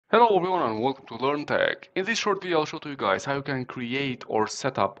Hello everyone and welcome to Learn Tech. In this short video I'll show to you guys how you can create or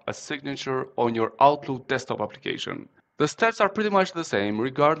set up a signature on your Outlook desktop application. The steps are pretty much the same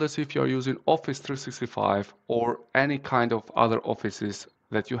regardless if you are using Office 365 or any kind of other offices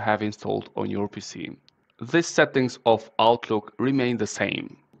that you have installed on your PC. These settings of Outlook remain the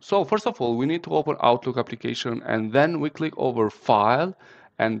same. So first of all we need to open Outlook application and then we click over File,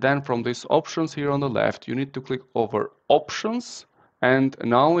 and then from these options here on the left you need to click over Options, and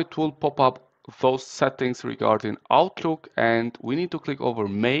now it will pop up those settings regarding Outlook, and we need to click over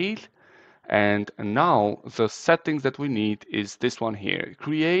Mail. And now the settings that we need is this one here: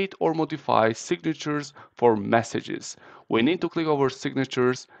 create or modify signatures for messages. We need to click over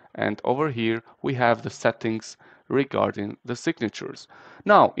signatures, and over here we have the settings regarding the signatures.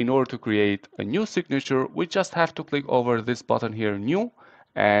 Now in order to create a new signature we just have to click over this button here, New,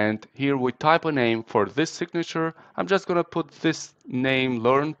 and here we type a name for this signature. I'm just gonna put this name,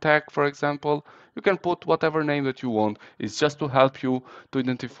 Learn Tech, for example. You can put whatever name that you want. It's just to help you to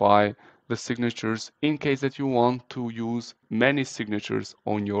identify the signatures in case that you want to use many signatures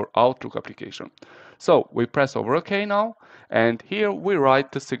on your Outlook application. So we press over OK now, and here we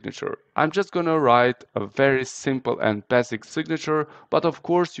write the signature. I'm just gonna write a very simple and basic signature, but of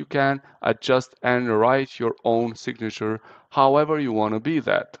course you can adjust and write your own signature however you want to be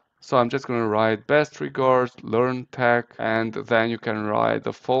that. So I'm just going to write best regards, Learn Tech, and then you can write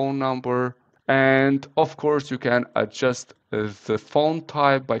the phone number. And of course, you can adjust the font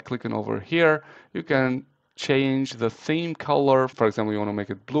type by clicking over here. You can change the theme color. For example, you want to make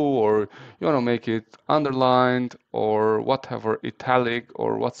it blue, or you want to make it underlined, or whatever, italic,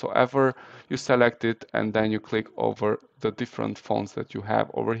 or whatsoever. You select it, and then you click over the different fonts that you have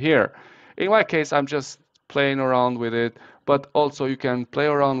over here. In my case, I'm just playing around with it, but also you can play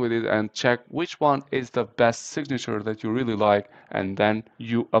around with it and check which one is the best signature that you really like, and then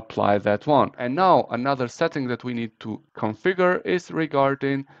you apply that one. And now another setting that we need to configure is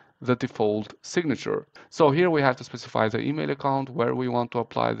regarding the default signature. So here we have to specify the email account where we want to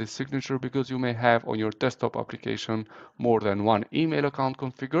apply this signature, because you may have on your desktop application more than one email account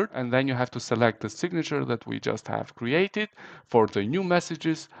configured, and then you have to select the signature that we just have created for the new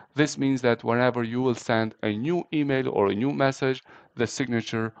messages. This means that whenever you will send a new email or a new message, the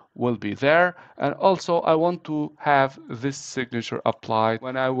signature will be there. And also I want to have this signature applied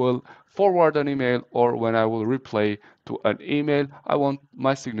when I will forward an email or when I will reply to an email. I want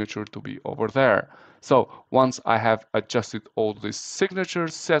my signature to be over there. So once I have adjusted all these signature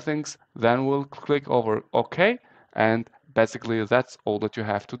settings, then we'll click over OK, and basically that's all that you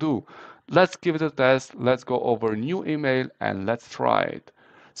have to do. Let's give it a test. Let's go over new email and let's try it.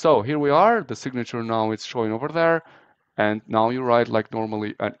 So here we are, the signature now is showing over there. And now you write like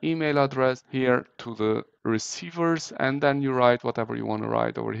normally an email address here to the receivers, and then you write whatever you want to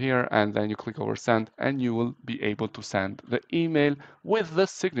write over here, and then you click over send, and you will be able to send the email with the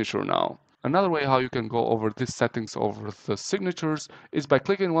signature now. Another way how you can go over these settings over the signatures is by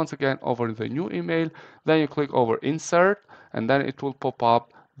clicking once again over the new email, then you click over insert, and then it will pop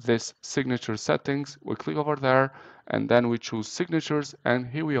up this signature settings. We click over there, and then we choose signatures, and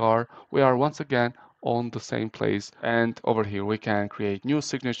here we are once again on the same place, and over here we can create new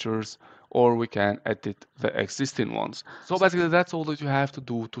signatures or we can edit the existing ones. So basically that's all that you have to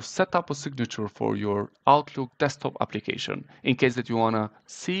do to set up a signature for your Outlook desktop application. In case that you want to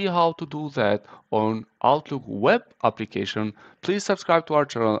see how to do that on Outlook web application, please subscribe to our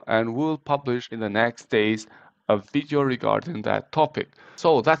channel and we'll publish in the next days a video regarding that topic.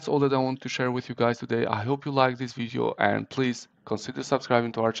 So that's all that I want to share with you guys today. I hope you like this video, and please consider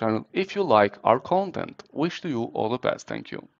subscribing to our channel if you like our content. Wish to you all the best. Thank you.